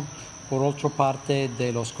indigenismo, por otra parte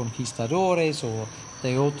de los conquistadores o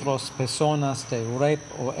de otras personas de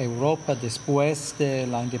Europa después de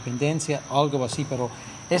la independencia, algo así, pero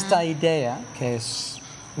esta idea, que es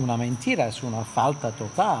una mentira, es una falta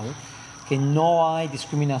total, que no hay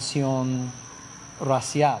discriminación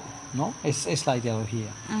racial, ¿no? Es la ideología.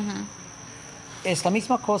 ¿Es la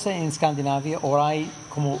misma cosa en Escandinavia o hay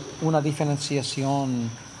como una diferenciación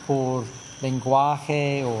por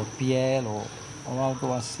lenguaje o piel o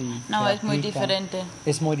algo así? No, es muy diferente.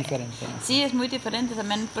 Es muy diferente, ¿no? Sí, es muy diferente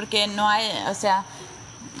también porque no hay, o sea,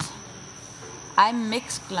 hay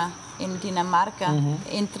mezcla en Dinamarca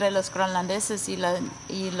entre los groenlandeses y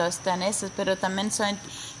los daneses, pero también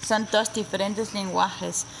son dos diferentes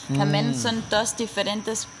lenguajes, también son dos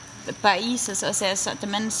diferentes países, o sea,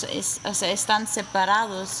 también están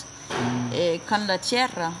separados con la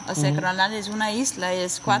tierra. O sea, Groenlandia es una isla,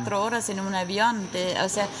 es 4 horas en un avión. O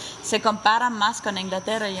sea, se compara más con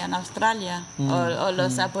Inglaterra y en Australia, o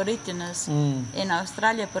los aborígenes en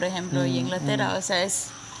Australia, por ejemplo, y Inglaterra. O sea,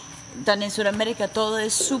 donde en Sudamérica todo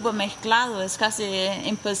es súper mezclado, es casi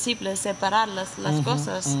imposible separar las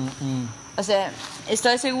cosas. O sea,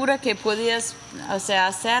 estoy segura que podías, o sea,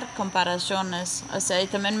 hacer comparaciones. O sea, y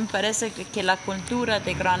también me parece que la cultura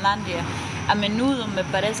de Groenlandia a menudo me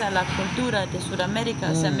parece a la cultura de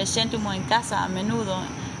Sudamérica. O sea, me siento muy en casa a menudo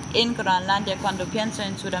en Groenlandia cuando pienso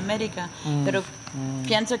en Sudamérica. Pero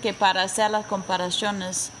pienso que para hacer las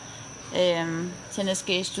comparaciones tienes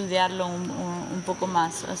que estudiarlo un poco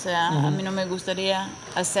más. O sea, a mí no me gustaría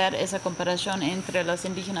hacer esa comparación entre los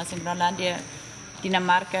indígenas en Groenlandia,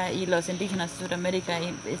 Dinamarca y los indígenas de Sudamérica,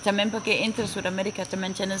 y también porque entre Sudamérica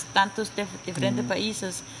también tienes tantos diferentes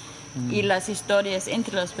países y las historias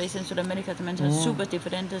entre los países en Sudamérica también son súper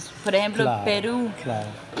diferentes. Por ejemplo, Perú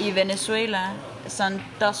y Venezuela son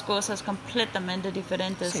dos cosas completamente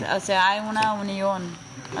diferentes. O sea, hay una unión,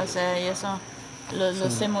 o sea, y eso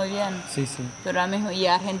lo sé muy bien. Pero a mí, y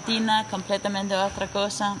Argentina completamente otra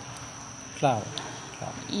cosa. Claro.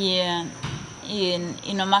 Y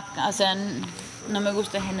no más, o sea, no me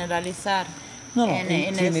gusta generalizar. No,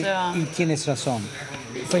 en eso. y tienes razón.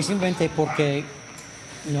 Fue simplemente porque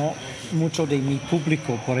mucho de mi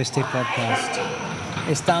público por este podcast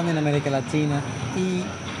están en América Latina y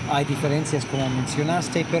hay diferencias como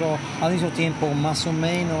mencionaste, pero al mismo tiempo más o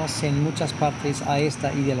menos en muchas partes hay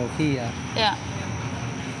esta ideología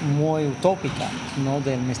muy utópica,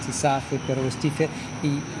 del mestizaje, pero es diferente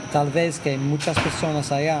y tal vez que muchas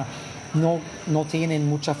personas allá no tienen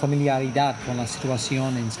mucha familiaridad con la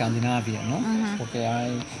situación en Escandinavia, ¿no? Uh-huh. Porque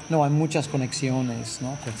hay muchas conexiones,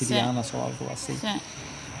 cotidianas o algo así. Sí.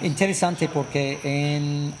 Interesante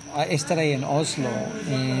porque estaré en Oslo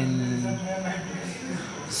en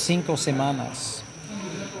 5 semanas,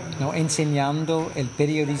 enseñando el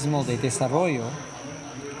periodismo de desarrollo.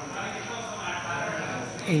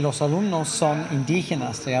 Y los alumnos son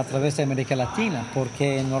indígenas a través de América Latina,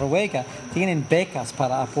 porque en Noruega tienen becas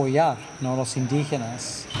para apoyar los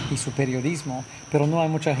indígenas y su periodismo, pero no hay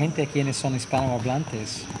mucha gente quienes son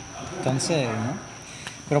hispanohablantes. Entonces,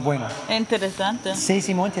 Pero bueno. Interesante.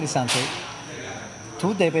 Sí, muy interesante.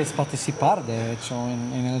 Tú debes participar, de hecho,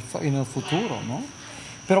 en el futuro, ¿no?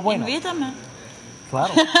 Pero bueno. Invítame.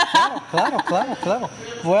 Claro.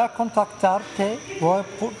 Voy a contactarte, voy a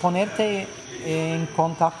ponerte en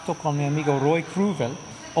contacto con mi amigo Roy Kruvel,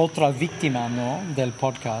 otra víctima del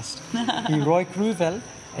podcast. Y Roy Kruvel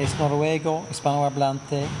es noruego,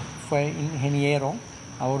 hispanohablante, fue ingeniero,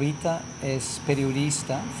 ahorita es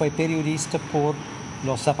periodista, fue periodista por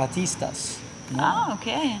los zapatistas.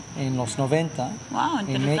 Okay. En los 90,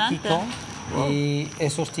 en México. Y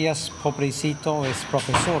esos días, pobrecito, es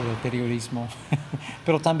profesor de periodismo,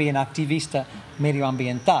 pero también activista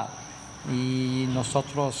medioambiental. Y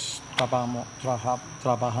nosotros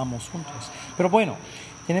trabajamos juntos. Pero bueno,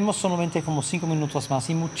 tenemos solamente como 5 minutos más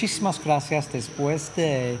y muchísimas gracias después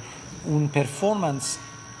de un performance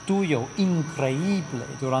tuyo increíble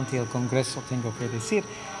durante el Congreso, tengo que decir,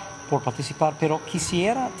 por participar. Pero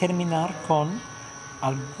quisiera terminar con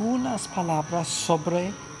algunas palabras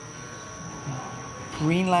sobre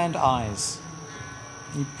Greenland Eyes.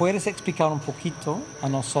 ¿Y puedes explicar un poquito a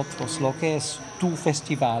nosotros lo que es tu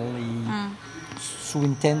festival y su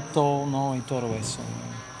intento, y todo eso?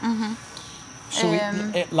 Uh-huh.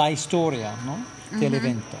 La historia, del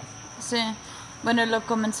evento. Sí. Bueno, lo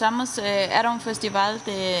comenzamos, era un festival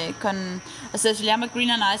se llama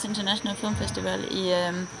Greenland Eyes International Film Festival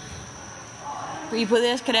y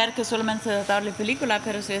podías creer que solamente se trataba de películas,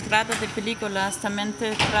 pero se trata de películas, también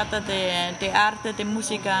se trata de arte, de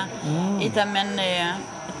música y también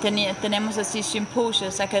tenemos así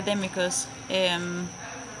simposios académicos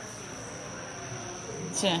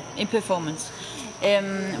y performance.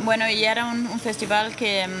 Bueno, y era un festival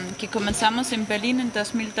que comenzamos en Berlín en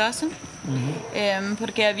 2012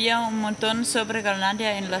 porque había un montón sobre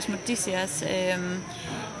Groenlandia en las noticias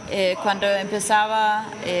cuando empezaba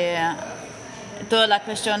toda la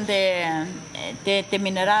cuestión de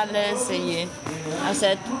minerales y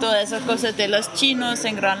todas esas cosas de los chinos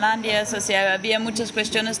en Groenlandia, había muchas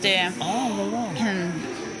cuestiones de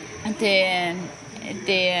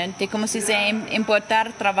cómo se dice,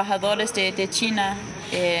 importar trabajadores de China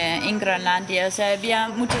en Groenlandia, había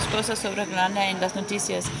muchas cosas sobre Groenlandia en las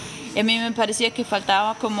noticias y a mí me parecía que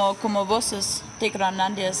faltaba como voces de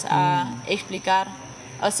groenlandias a explicar,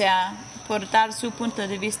 por dar su punto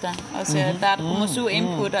de vista, dar como su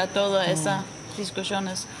input a todas esas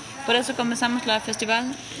discusiones. Por eso comenzamos el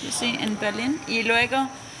festival en Berlín y luego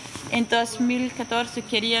en 2014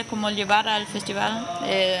 quería como llevar al festival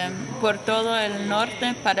por todo el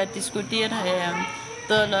norte para discutir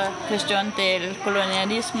toda la cuestión del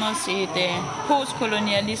colonialismo y de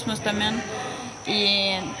postcolonialismos también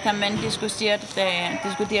y también discutir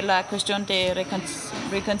la cuestión de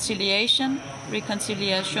reconciliación,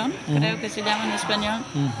 creo que se llama en español.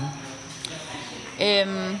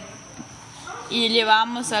 Y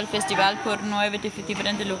llevamos al festival por 9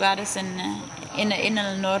 diferentes lugares en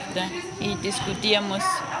el norte y discutíamos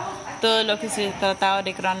todo lo que se trataba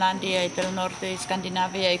de Groenlandia y del norte de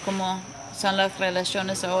Escandinavia y cómo son las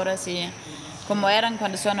relaciones ahora y cómo eran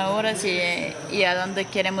cuando son ahora y a dónde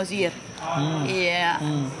queremos ir. Y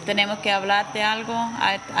tenemos que hablar de algo,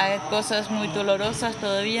 hay cosas muy dolorosas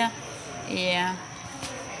todavía y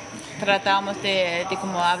tratamos de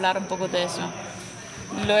como hablar un poco de eso.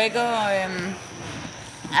 Luego,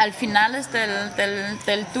 al final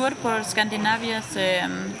del tour por Escandinavia,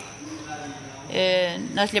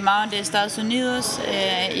 nos llamaban de Estados Unidos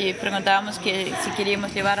y preguntábamos si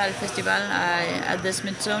queríamos llevar al festival a The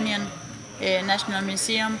Smithsonian National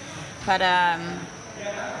Museum para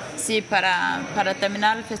Sí, para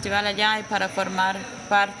terminar el festival allá y para formar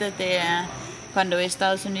parte de cuando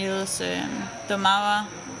Estados Unidos tomaba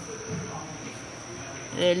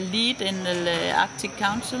el lead en el Arctic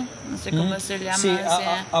Council, no sé cómo se llama. Sí,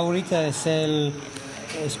 ahorita es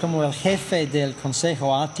como el jefe del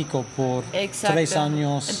Consejo Ártico por Exacto. 3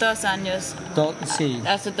 años. 2 años. Sí.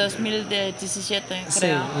 Hasta 2017, creo. Sí,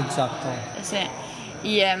 exacto. Sí.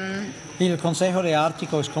 Y el Consejo de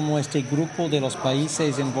Ártico es como este grupo de los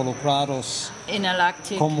países involucrados en el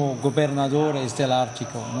Ártico como gobernadores del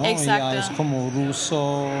Ártico, ¿no? Exacto. Y es como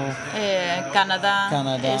ruso, Canadá,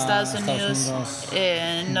 Estados Estados Unidos.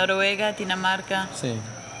 Noruega, Dinamarca. Sí.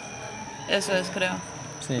 Eso es, creo.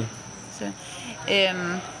 Sí. Sí.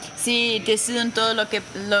 Sí, deciden todo lo que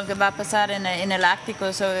va a pasar en el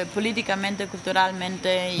Ártico, sobre, políticamente,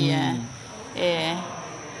 culturalmente y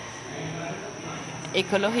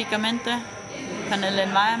ecológicamente, con el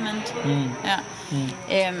environment.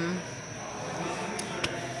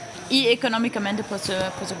 Y económicamente, por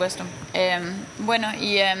supuesto. Bueno,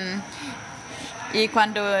 y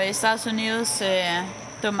cuando Estados Unidos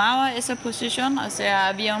tomaba esa posición, o sea,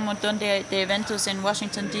 había un montón de eventos en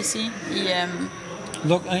Washington, D.C. y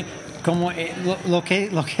lo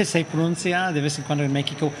que se pronuncia de vez en cuando en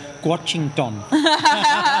México, Washington.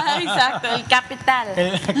 Exacto, el capital.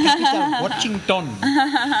 El capital, Washington,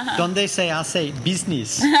 donde se hace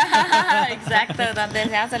business. Exacto, donde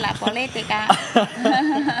se hace la política.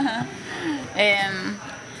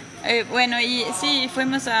 Bueno, y sí,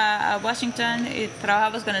 fuimos a Washington y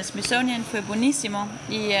trabajamos con el Smithsonian, fue buenísimo.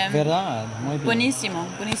 Y, ¿Verdad? Muy bien. Buenísimo.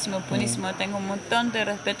 Tengo un montón de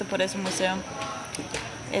respeto por ese museo.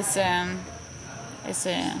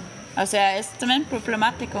 O sea, es también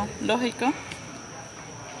problemático, lógico.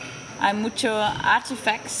 Hay muchos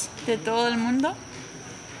artifacts de todo el mundo.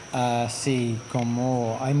 Sí,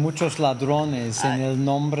 como hay muchos ladrones en el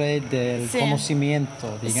nombre del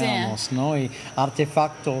conocimiento, digamos, ¿no? Y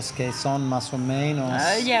artefactos que son más o menos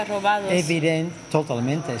robados.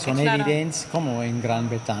 Totalmente, son evidentes, como en Gran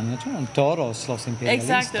Bretaña, son todos los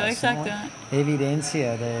imperialistas. Exacto. ¿No?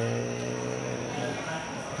 Evidencia de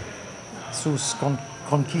sus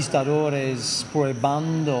conquistadores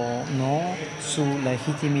probando, ¿no?, su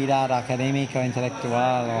legitimidad académica o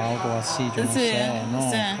intelectual o algo así, yo no sé,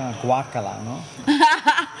 ¿no? Guácala, ¿no?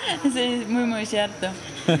 Sí, muy cierto.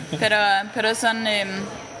 Pero son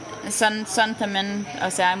también,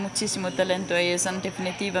 o sea, hay muchísimo talento. Ellos son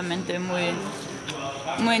definitivamente muy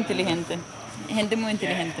inteligentes, gente muy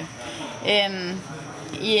inteligente.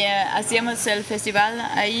 Y hacíamos el festival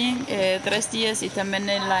ahí 3 días y también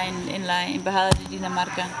en la embajada de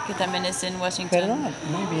Dinamarca, que también es en Washington. ¿Verdad?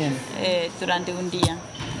 Muy bien. Durante un día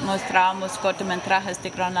mostrábamos cortometrajes de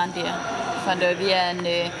Groenlandia cuando había en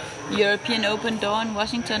European Open Door en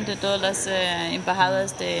Washington de todas las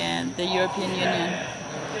embajadas de European Union.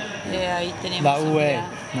 Ahí teníamos la UE,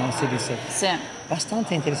 ¿no? Se dice. Sí.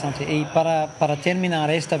 Bastante interesante. Y para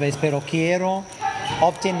terminar esta vez, pero quiero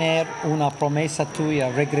obtener una promesa tuya,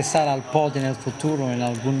 regresar al pod en el futuro en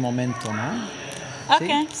algún momento, ¿no?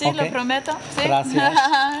 Sí, lo prometo. ¿Sí? Gracias.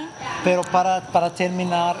 Pero para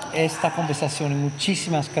terminar esta conversación,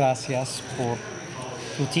 muchísimas gracias por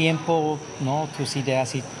tu tiempo, ¿no?, tus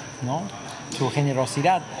ideas y, ¿no?, tu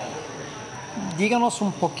generosidad. Díganos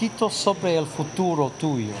un poquito sobre el futuro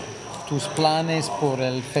tuyo, tus planes por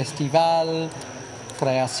el festival,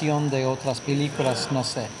 creación de otras películas, no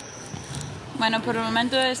sé. Bueno, por el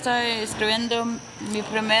momento estoy escribiendo mi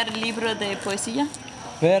primer libro de poesía.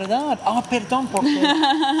 ¿Verdad? Perdón, porque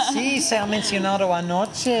sí, se ha mencionado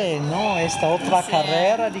anoche, ¿no? Esta otra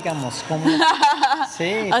carrera, digamos. Como,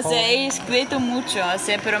 sí, o sea, he escrito mucho, o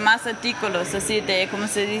sea, pero más artículos, así, de, ¿cómo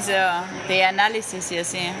se dice? De análisis y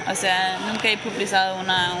así. O sea, nunca he publicado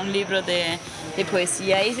un libro de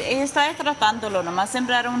poesía. Y estoy tratándolo, nomás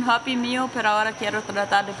siempre era un hobby mío, pero ahora quiero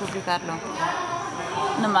tratar de publicarlo.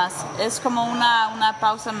 Nomás, es como una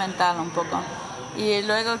pausa mental un poco. Y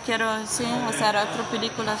luego quiero, hacer otras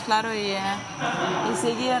películas, claro, y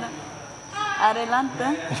seguir adelante.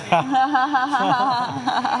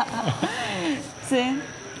 Sí.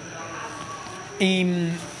 Y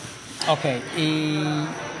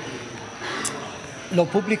lo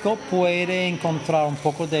público puede encontrar un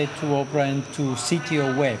poco de tu obra en tu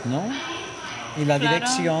sitio web, ¿no? Y la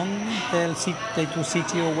dirección de tu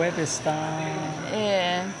sitio web está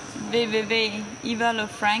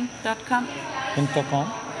www.ivalofrank.com.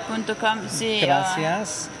 Sí.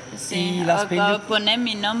 Gracias. Sí. Poner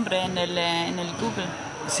mi nombre en el Google.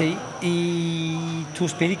 Sí. Y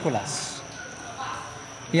tus películas.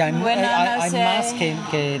 Y hay más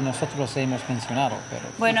que nosotros hemos mencionado. Pero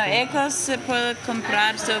bueno, Ecos se puede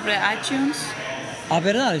comprar sobre iTunes. Ah,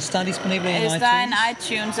 ¿verdad? ¿Está disponible en iTunes? Está en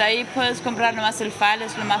iTunes, ahí puedes comprar nomás el file,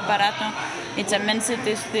 es lo más barato. Y también se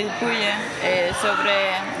distribuye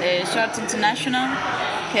sobre Shorts International,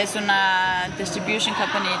 que es una distribution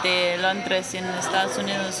company de Londres en Estados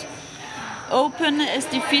Unidos. Open es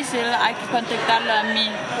difícil, hay que contactarlo a mí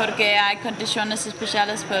porque hay condiciones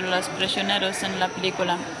especiales para los prisioneros en la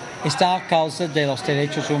película. Está a causa de los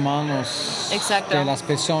derechos humanos. Exacto. De las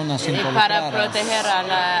personas involucradas. Para proteger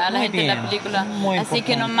a la gente bien. de la película. Muy Así importante.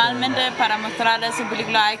 que normalmente para mostrar esa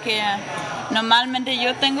película normalmente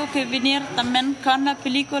yo tengo que venir también con la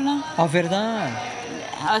película. Ah, ¿verdad?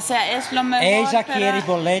 O sea, es lo mejor. Ella quiere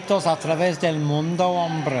boletos a través del mundo,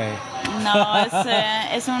 hombre. No,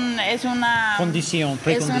 es una Condición,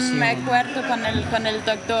 precondición. Es un acuerdo con el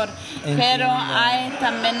doctor. Entiendo. Pero hay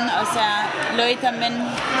también, o sea, lo también,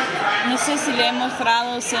 no sé si le he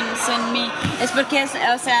mostrado sin mí. Es porque,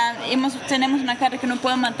 o sea, tenemos una cara que no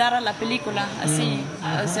puedo matar a la película, así.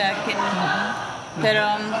 O sea, que... Pero,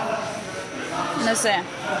 no sé.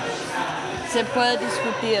 Se puede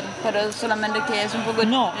discutir, pero solamente que es un poco...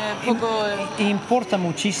 Importa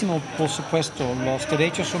muchísimo, por supuesto, los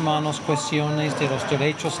derechos humanos, cuestiones de los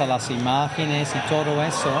derechos a las imágenes y todo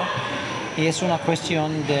eso. Y es una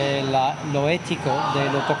cuestión de lo ético,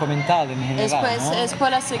 de lo documental en general. ¿No? Es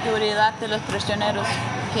por la seguridad de los prisioneros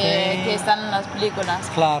que están en las películas.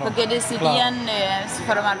 Claro, porque decidían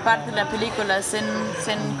formar parte de la película sin,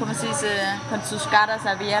 ¿cómo se dice?, con sus caras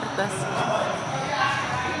abiertas.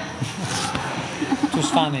 Tus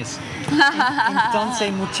fans.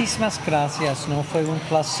 Entonces, muchísimas gracias, ¿no? Fue un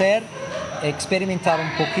placer experimentar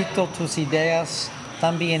un poquito tus ideas,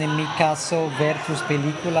 también en mi caso ver tus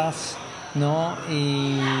películas, ¿no?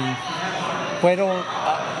 Y puedo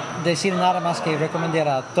decir nada más que recomendar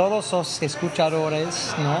a todos los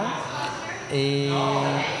escuchadores, ¿no?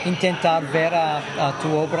 Intentar ver a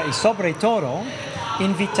tu obra y sobre todo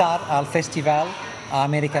invitar al festival a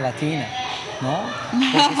América Latina, ¿no?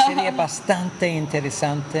 Porque sería bastante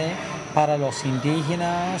interesante para los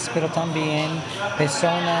indígenas, pero también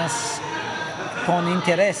personas con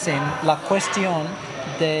interés en la cuestión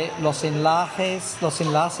de los enlaces,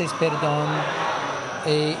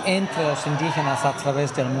 entre los indígenas a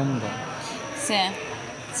través del mundo. Sí,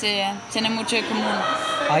 tiene mucho en común.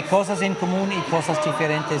 Hay cosas en común y cosas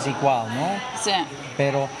diferentes igual, ¿no? Sí.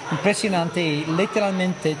 Pero impresionante, y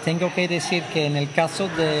literalmente tengo que decir que en el caso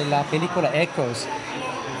de la película Echoes,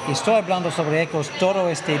 estoy hablando sobre Echoes todo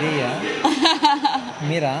este día.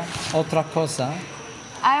 Mira, otra cosa.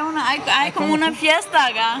 Hay como una fiesta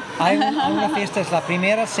acá. Hay una fiesta, es la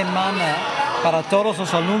primera semana para todos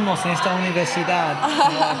los alumnos en esta universidad.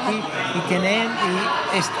 Aquí,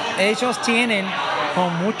 ellos tienen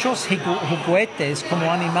con muchos juguetes como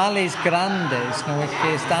animales grandes, ¿no?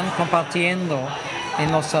 Que están compartiendo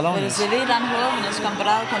en los salones. Pero se verán jóvenes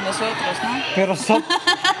comparados con nosotros, ¿no?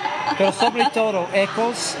 Pero sobre todo,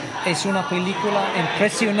 Echoes es una película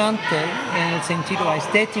impresionante en el sentido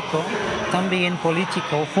estético, también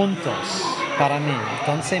político, juntos, para mí.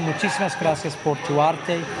 Entonces, muchísimas gracias por tu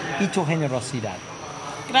arte y tu generosidad.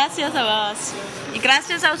 Gracias a vos. Y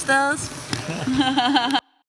gracias a ustedes.